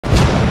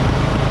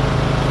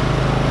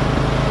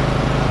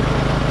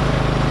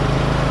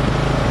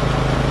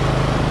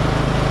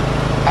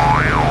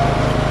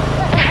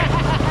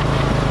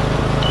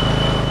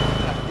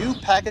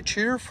package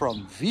here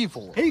from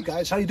VEVOR. Hey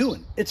guys, how you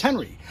doing? It's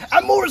Henry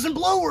at Mowers and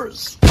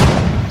Blowers.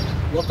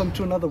 Welcome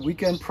to another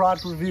weekend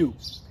product review.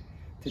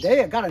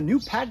 Today I got a new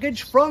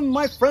package from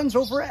my friends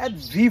over at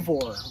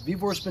VEVOR.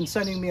 VEVOR's been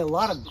sending me a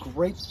lot of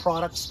great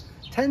products,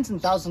 tens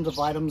and thousands of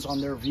items on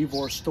their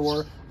VEVOR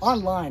store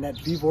online at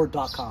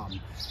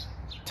vevor.com.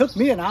 Took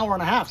me an hour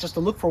and a half just to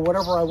look for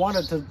whatever I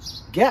wanted to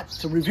get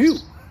to review.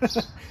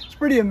 It's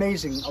pretty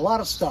amazing, a lot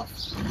of stuff.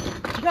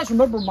 You guys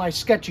remember my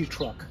sketchy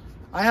truck?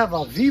 I have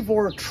a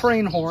VEVOR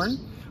train horn,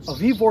 a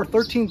VEVOR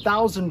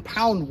 13,000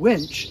 pound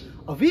winch,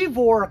 a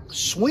VEVOR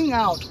swing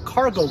out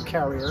cargo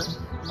carrier,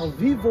 a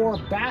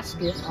VEVOR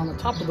basket on the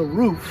top of the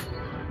roof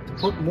to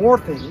put more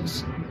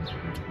things.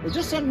 They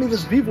just sent me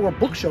this VEVOR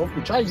bookshelf,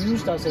 which I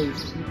used as a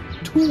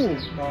tool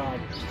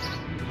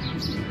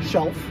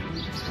shelf,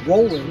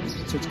 rolling,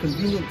 so it's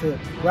convenient to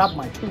grab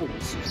my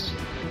tools.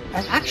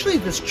 And actually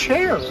this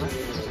chair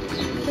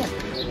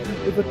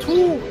with a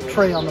tool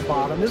tray on the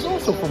bottom is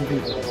also from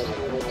VEVOR.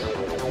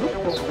 Look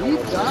what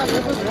we've got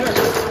over there.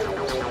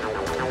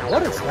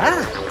 What is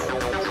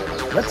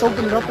that? Let's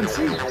open it up and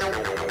see.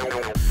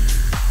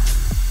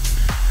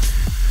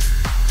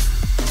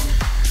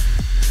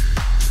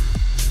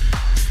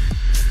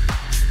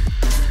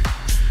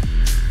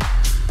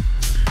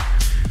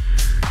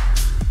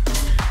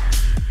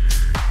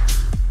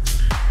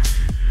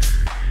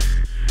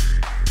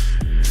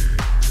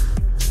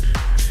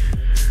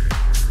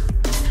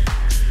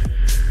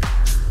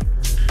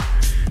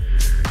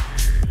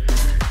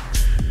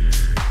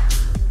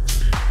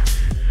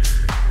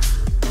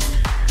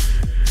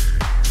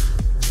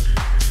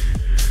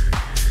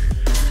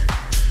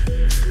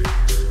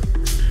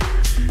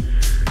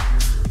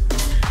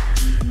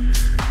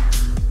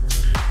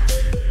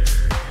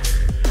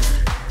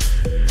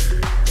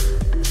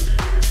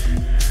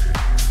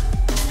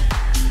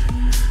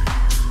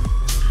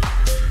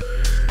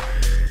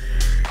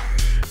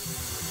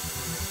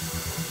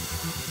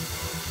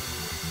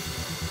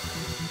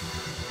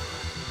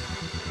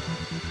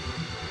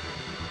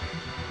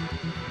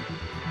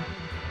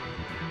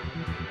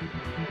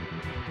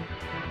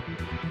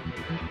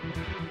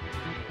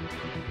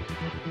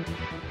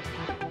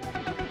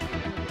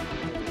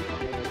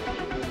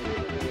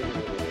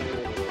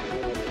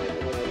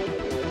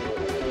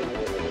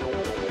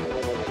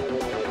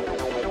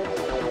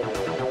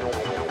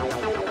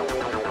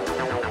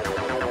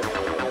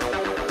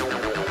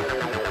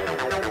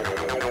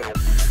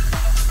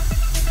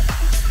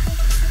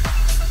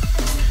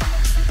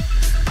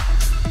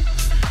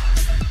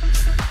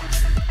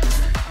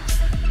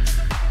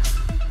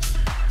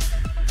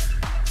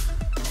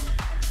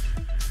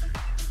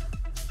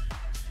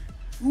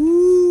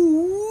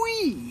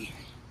 Ooh-wee!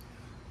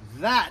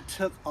 That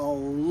took a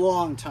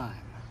long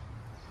time,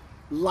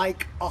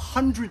 like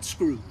 100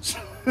 screws.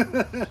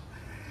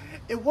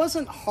 It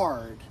wasn't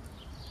hard,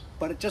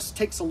 but it just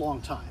takes a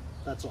long time,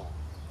 that's all.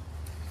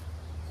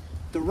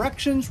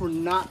 Directions were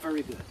not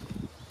very good.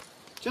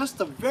 Just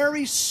a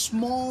very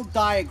small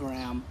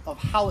diagram of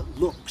how it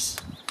looks.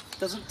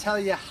 Doesn't tell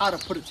you how to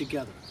put it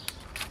together,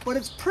 but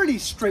it's pretty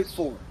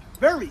straightforward,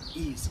 very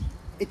easy.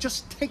 It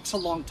just takes a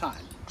long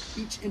time.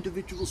 Each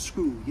individual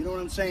screw, you know what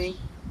I'm saying?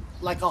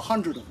 Like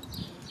 100 of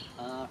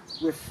them.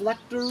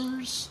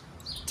 Reflectors,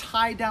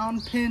 tie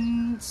down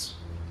pins,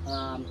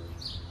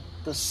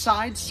 the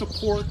side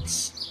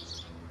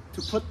supports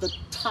to put the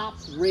top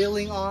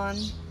railing on,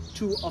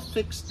 to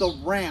affix the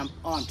ramp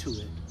onto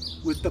it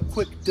with the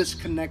quick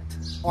disconnect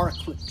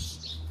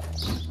R-clips.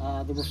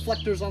 The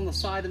reflectors on the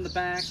side and the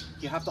back,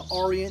 you have to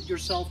orient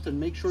yourself to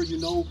make sure you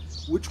know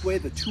which way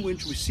the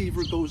 2-inch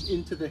receiver goes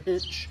into the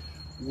hitch,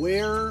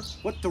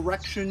 what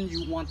direction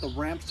you want the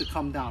ramps to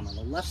come down, on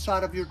the left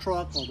side of your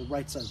truck or the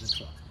right side of the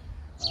truck.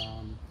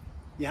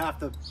 You have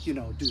to, do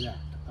that.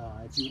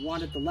 If you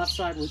wanted the left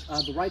side,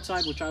 the right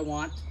side, which I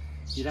want,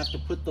 you'd have to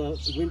put the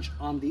winch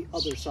on the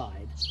other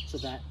side so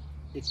that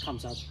it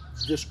comes out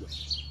this way.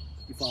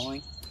 You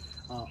following?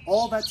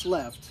 All that's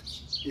left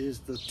is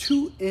the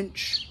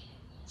 2-inch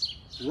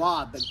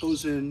rod that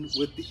goes in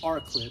with the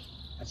R-clip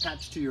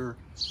attached to your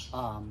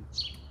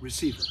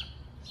receiver.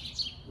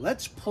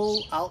 Let's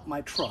pull out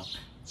my truck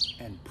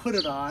and put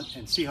it on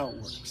and see how it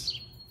works.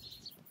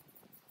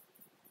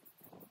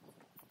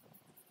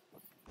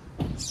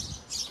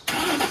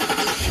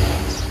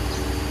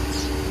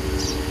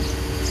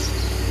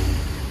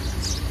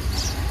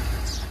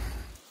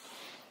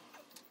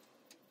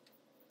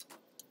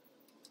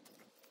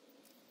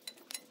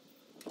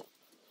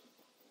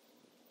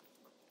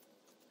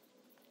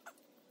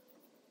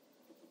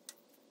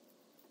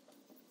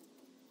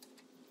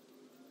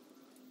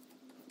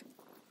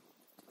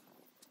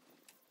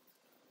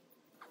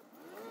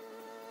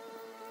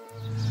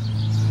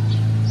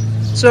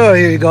 So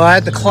here you go, I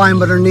had to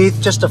climb underneath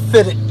just to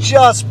fit it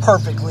just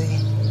perfectly.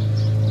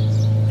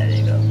 There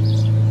you go.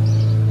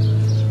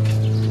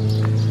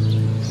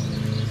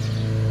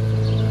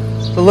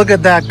 So look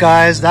at that,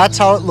 guys, that's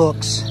how it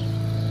looks.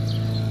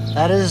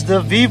 That is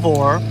the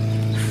VEVOR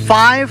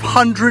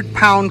 500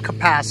 pound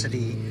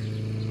capacity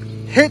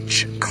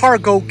Hitch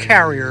cargo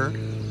carrier,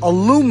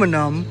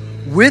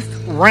 aluminum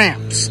with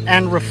ramps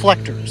and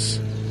reflectors.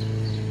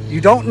 You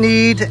don't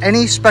need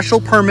any special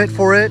permit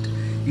for it.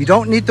 You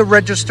don't need to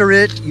register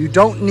it. You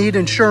don't need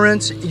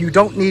insurance. You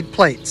don't need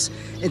plates.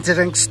 It's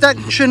an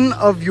extension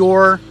of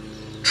your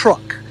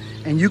truck.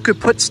 And you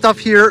could put stuff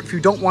here if you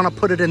don't want to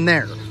put it in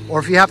there. Or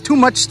if you have too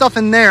much stuff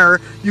in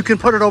there, you can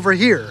put it over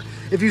here.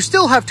 If you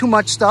still have too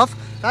much stuff,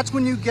 that's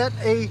when you get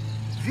a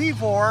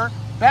VEVOR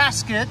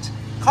basket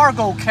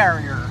cargo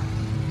carrier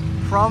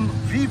from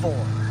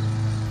VEVOR.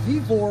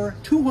 VEVOR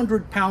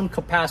 200-pound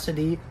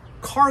capacity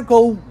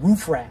cargo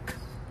roof rack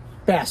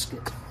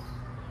basket.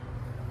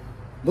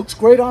 Looks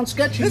great on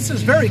sketchy. This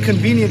is very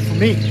convenient for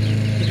me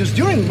because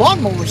during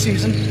lawnmower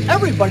season,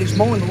 everybody's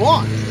mowing the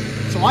lawn.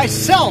 So I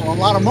sell a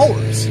lot of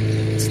mowers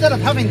instead of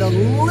having to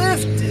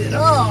lift it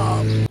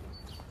up.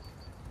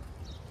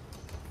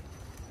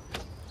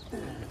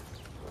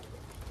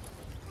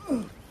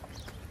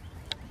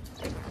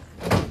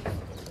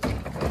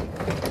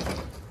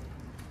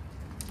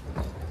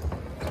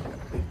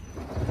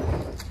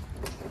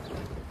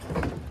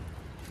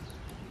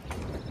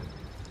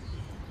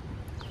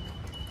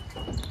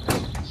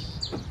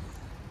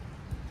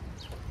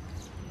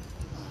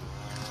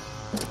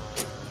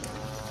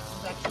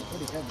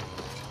 Pretty heavy.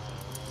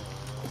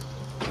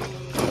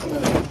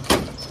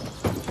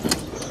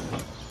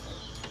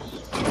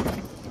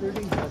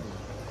 Pretty heavy.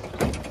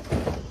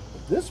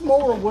 This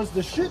mower was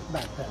the shit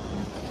back then.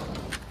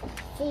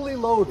 Fully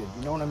loaded,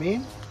 you know what I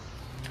mean?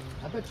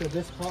 I bet you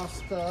this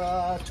cost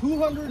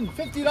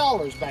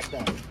 $250 back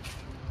then.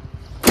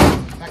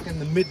 Back in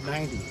the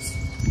mid-90s.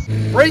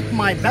 Break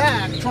my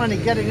back trying to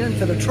get it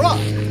into the truck.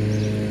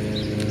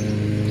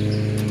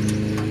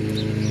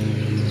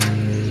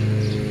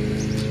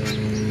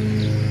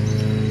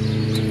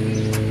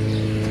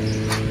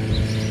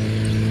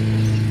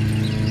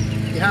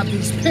 Have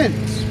these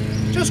pins,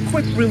 just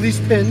quick release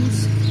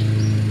pins,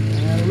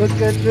 and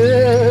look at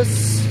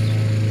this.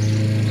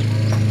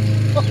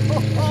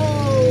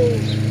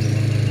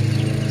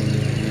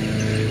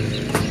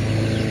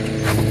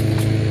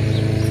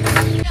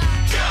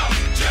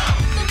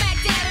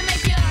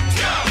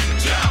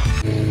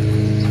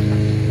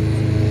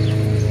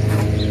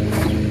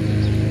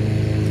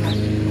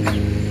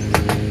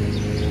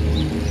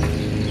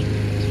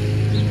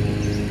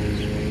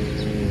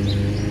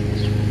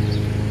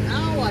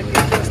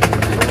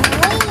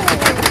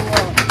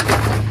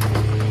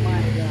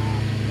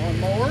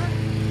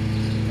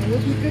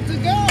 We'll be good to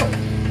go.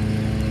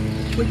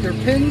 Put your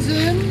pins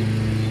in.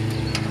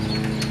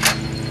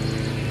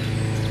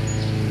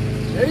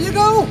 There you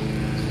go.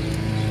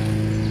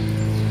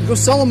 You go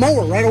sell a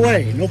mower right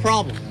away, no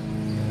problem.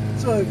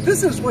 So if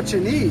this is what you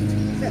need,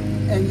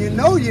 and you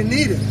know you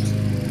need it,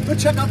 go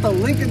check out the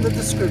link in the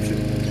description.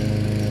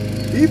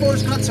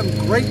 VEVOR's got some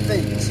great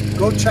things.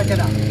 Go check it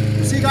out.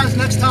 We'll see you guys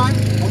next time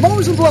on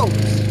Mowers and Blowers.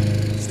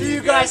 See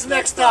you guys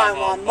next time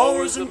on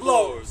Mowers and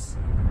Blowers.